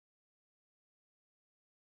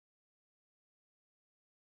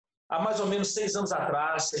Há mais ou menos 6 anos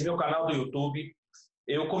atrás, em meu canal do YouTube,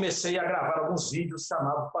 eu comecei a gravar alguns vídeos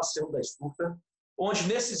chamados Passeio da Estufa, onde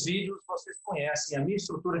nesses vídeos vocês conhecem a minha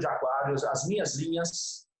estrutura de aquários, as minhas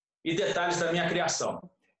linhas e detalhes da minha criação.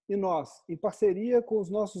 E nós, em parceria com os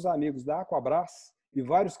nossos amigos da Aquabras e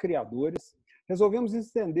vários criadores, resolvemos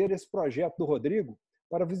estender esse projeto do Rodrigo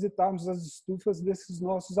para visitarmos as estufas desses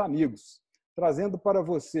nossos amigos, trazendo para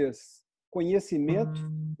vocês conhecimento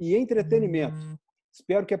e entretenimento.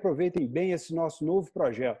 Espero que aproveitem bem esse nosso novo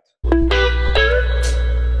projeto.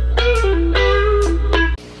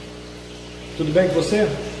 Tudo bem com você?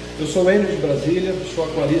 Eu sou o Enio de Brasília, sou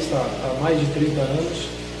aquarista há mais de 30 anos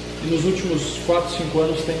e nos últimos 4, 5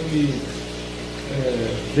 anos tenho me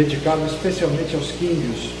dedicado especialmente aos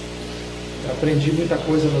químbios. Aprendi muita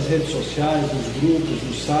coisa nas redes sociais, nos grupos,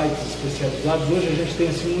 nos sites especializados. Hoje a gente tem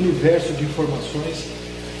assim, um universo de informações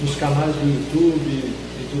nos canais do YouTube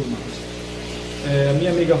e tudo mais. A minha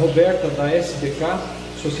amiga Roberta, da SBK,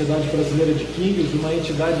 Sociedade Brasileira de Químbios, uma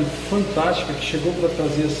entidade fantástica que chegou para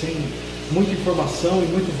trazer assim, muita informação e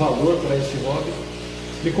muito valor para esse hobby,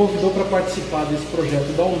 me convidou para participar desse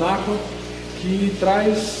projeto da Unaco, que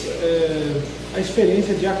traz a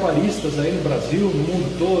experiência de aquaristas aí no Brasil, no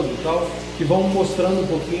mundo todo e tal, que vão mostrando um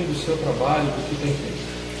pouquinho do seu trabalho, do que tem feito.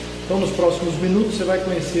 Então, nos próximos minutos, você vai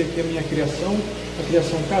conhecer aqui a minha criação, a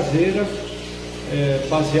criação caseira,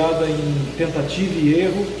 baseada em tentativa e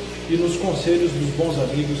erro e nos conselhos dos bons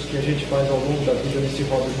amigos que a gente faz ao longo da vida nesse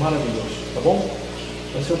hobby maravilhoso, tá bom?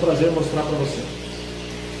 Vai ser um prazer mostrar para você.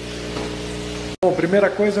 Bom, primeira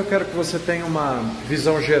coisa, eu quero que você tenha uma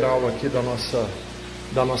visão geral aqui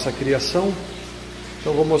da nossa criação.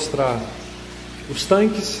 Então, eu vou mostrar os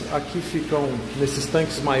tanques. Aqui ficam, nesses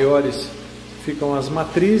tanques maiores, ficam as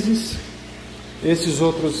matrizes. Esses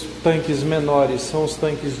outros tanques menores são os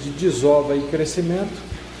tanques de desova e crescimento.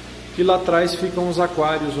 E lá atrás ficam os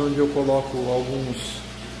aquários, onde eu coloco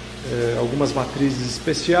algumas matrizes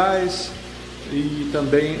especiais e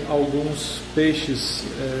também alguns peixes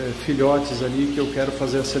filhotes ali que eu quero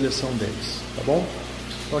fazer a seleção deles, tá bom?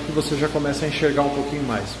 Então aqui você já começa a enxergar um pouquinho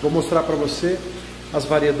mais. Vou mostrar para você as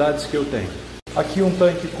variedades que eu tenho. Aqui um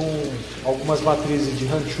tanque com algumas matrizes de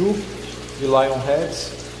ranchu, de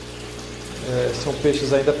lionheads. São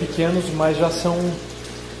peixes ainda pequenos, mas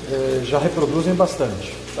já reproduzem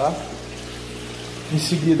bastante, tá? Em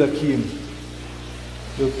seguida aqui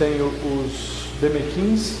eu tenho os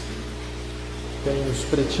bemequins, tenho os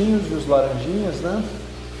pretinhos e os laranjinhas, né?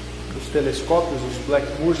 Os telescópios, os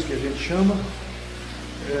blackmoors que a gente chama.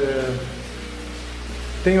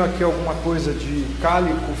 Tenho aqui alguma coisa de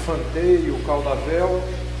cálico, fanteio, caldavel.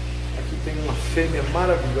 Aqui tem uma fêmea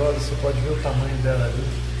maravilhosa, você pode ver o tamanho dela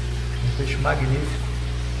ali. Um peixe magnífico,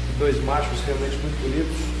 2 machos realmente muito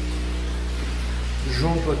bonitos.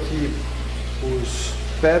 Junto aqui os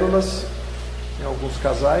pérolas, tem alguns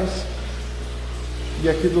casais. E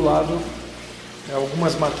aqui do lado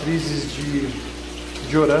algumas matrizes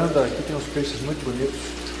de oranda. Aqui tem uns peixes muito bonitos,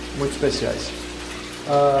 muito especiais.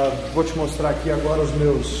 Vou te mostrar aqui agora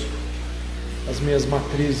as minhas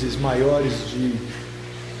matrizes maiores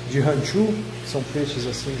de ranchu. São peixes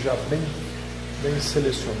assim já bem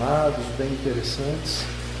selecionados, bem interessantes,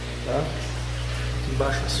 tá? Aqui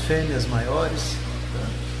embaixo as fêmeas maiores, tá?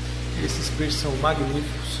 Esses peixes são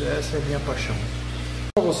magníficos, essa é a minha paixão. Vou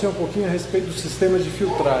falar para você um pouquinho a respeito do sistema de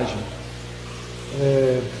filtragem.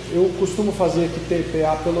 Eu costumo fazer aqui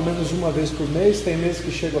TPA pelo menos uma vez por mês, tem meses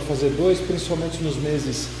que chego a fazer 2, principalmente nos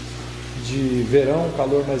meses de verão,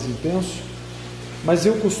 calor mais intenso, mas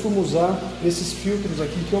eu costumo usar esses filtros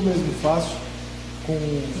aqui que eu mesmo faço, com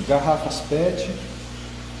garrafas PET,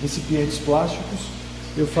 recipientes plásticos.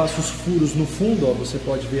 Eu faço os furos no fundo, ó, você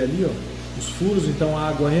pode ver ali, ó, os furos, então a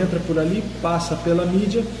água entra por ali, passa pela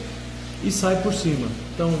mídia e sai por cima.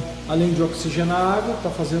 Então, além de oxigenar a água,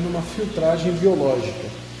 está fazendo uma filtragem biológica,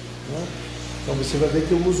 né? Então você vai ver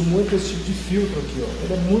que eu uso muito esse tipo de filtro aqui, ó.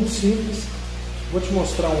 Ele é muito simples. Vou te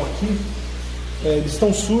mostrar um aqui. Eles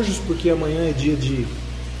estão sujos porque amanhã é dia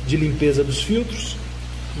de limpeza dos filtros,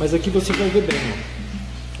 mas aqui você vai ver bem, ó.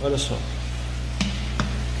 Olha só,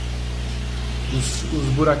 os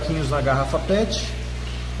buraquinhos na garrafa PET,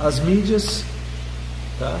 as mídias,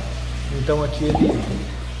 tá? Então aqui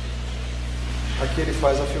ele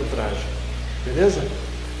faz a filtragem, beleza?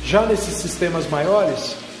 Já nesses sistemas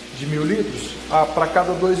maiores de 1000 litros, para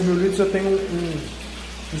cada 2000 litros eu tenho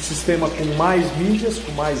um sistema com mais mídias,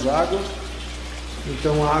 com mais água.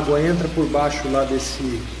 Então a água entra por baixo lá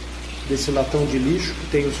desse latão de lixo que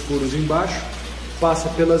tem os furos embaixo, passa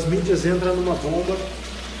pelas mídias, entra numa bomba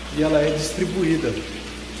e ela é distribuída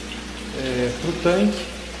para o tanque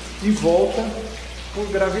e volta por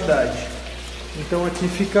gravidade. Então aqui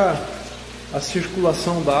fica a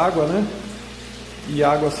circulação da água, né? E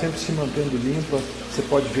a água sempre se mantendo limpa. Você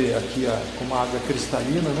pode ver aqui como a água é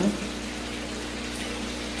cristalina, né?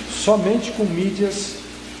 Somente com mídias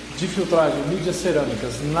de filtragem, mídias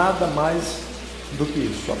cerâmicas, nada mais do que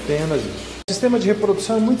isso, apenas isso. O sistema de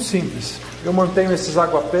reprodução é muito simples. Eu mantenho esses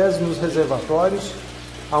aguapés nos reservatórios,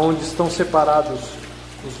 onde estão separados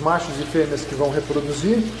os machos e fêmeas que vão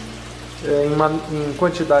reproduzir em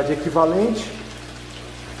quantidade equivalente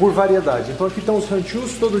por variedade. Então aqui estão os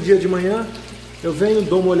ranchos, todo dia de manhã eu venho,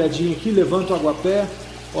 dou uma olhadinha aqui, levanto o aguapé,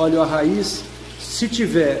 olho a raiz. Se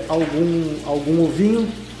tiver algum ovinho,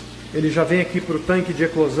 ele já vem aqui para o tanque de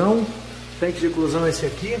eclosão. O tanque de eclosão é esse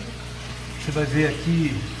aqui. Você vai ver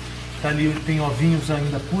aqui, tá ali, tem ovinhos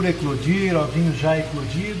ainda por eclodir, ovinhos já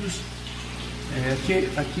eclodidos.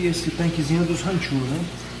 Aqui esse tanquezinho dos ranchos, né?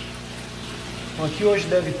 Então aqui hoje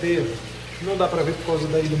deve ter, não dá para ver por causa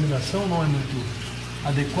da iluminação, não é muito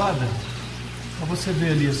adequada. Mas você vê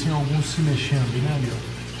ali assim alguns se mexendo, né? Ali,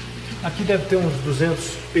 ó. Aqui deve ter uns 200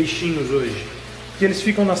 peixinhos hoje. Que eles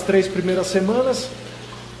ficam nas 3 primeiras semanas.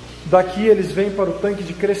 Daqui eles vêm para o tanque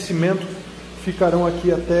de crescimento. Ficarão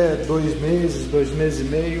aqui até 2 meses, 2 meses e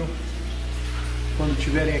meio. Quando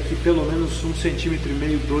tiverem aqui pelo menos 1,5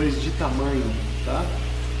 cm, 2 de tamanho, tá?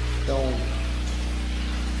 Então,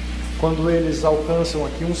 quando eles alcançam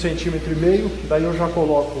aqui 1,5 cm, daí eu já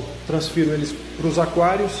transfiro eles para os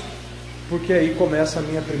aquários, porque aí começa a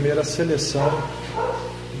minha primeira seleção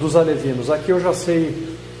dos alevinos. Aqui eu já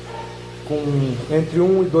sei, entre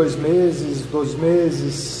 1 e 2 meses, 2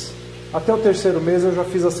 meses, até o 3º mês eu já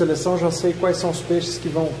fiz a seleção, já sei quais são os peixes que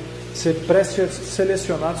vão ser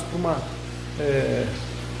pré-selecionados para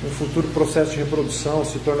um futuro processo de reprodução,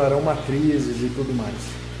 se tornarão matrizes e tudo mais,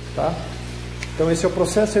 tá? Então esse é o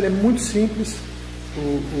processo, ele é muito simples,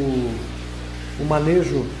 o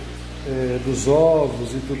manejo dos ovos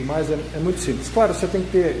e tudo mais é muito simples. Claro, você tem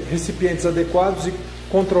que ter recipientes adequados e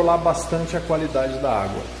controlar bastante a qualidade da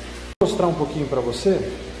água. Vou mostrar um pouquinho para você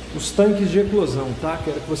os tanques de eclosão, tá?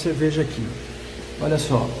 Quero que você veja aqui. Olha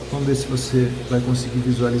só, vamos ver se você vai conseguir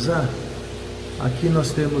visualizar. Aqui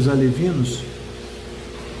nós temos alevinos,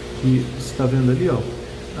 que você está vendo ali, ó.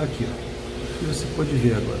 Aqui, ó. Aqui você pode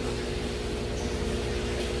ver agora.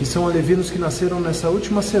 Que são alevinos que nasceram nessa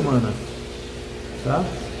última semana, tá?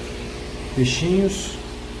 Peixinhos.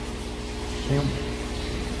 Tem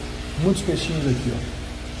muitos peixinhos aqui, ó.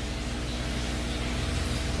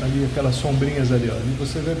 Ali, aquelas sombrinhas ali, ó. Ali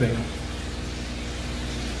você vê bem,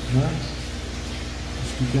 né?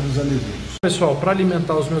 Os pequenos alevinos. Pessoal, para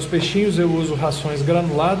alimentar os meus peixinhos eu uso rações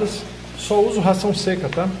granuladas. Só uso ração seca,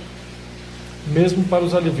 tá? Mesmo para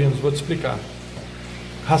os alevinos, vou te explicar.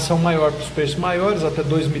 Ração maior para os peixes maiores, até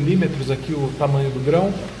 2 milímetros aqui o tamanho do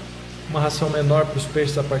grão. Uma ração menor para os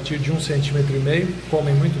peixes a partir de 1,5 cm,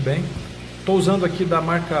 comem muito bem. Estou usando aqui da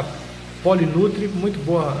marca Polinutri, muito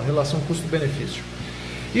boa relação custo-benefício.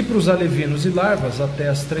 E para os alevinos e larvas, até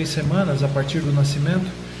as 3 semanas, a partir do nascimento,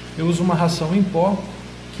 eu uso uma ração em pó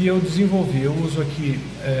que eu desenvolvi. Eu uso aqui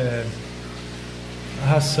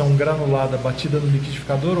ração granulada batida no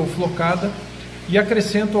liquidificador ou flocada e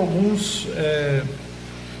acrescento alguns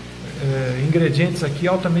ingredientes aqui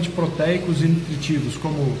altamente proteicos e nutritivos,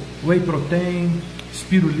 como whey protein,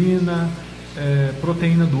 espirulina,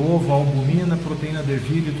 proteína do ovo, albumina, proteína de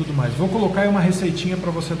ervilha e tudo mais. Vou colocar aí uma receitinha para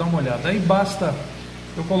você dar uma olhada. Aí basta,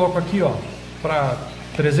 eu coloco aqui, ó, para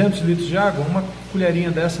 300 litros de água, uma colherinha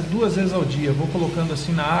dessa 2 vezes ao dia. Vou colocando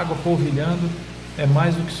assim na água, polvilhando, é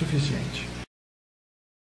mais do que suficiente.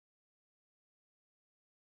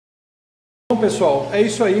 Bom, pessoal, é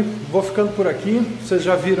isso aí. Vou ficando por aqui. Vocês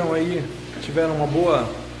já viram aí, tiveram uma boa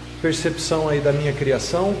percepção aí da minha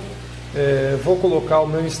criação. Vou colocar o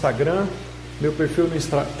meu Instagram, meu perfil no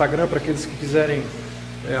Instagram para aqueles que quiserem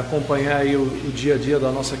acompanhar aí o dia a dia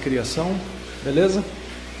da nossa criação, beleza?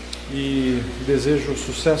 E desejo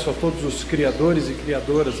sucesso a todos os criadores e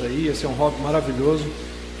criadoras aí. Esse é um hobby maravilhoso,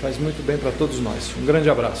 faz muito bem para todos nós. Um grande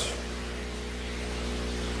abraço.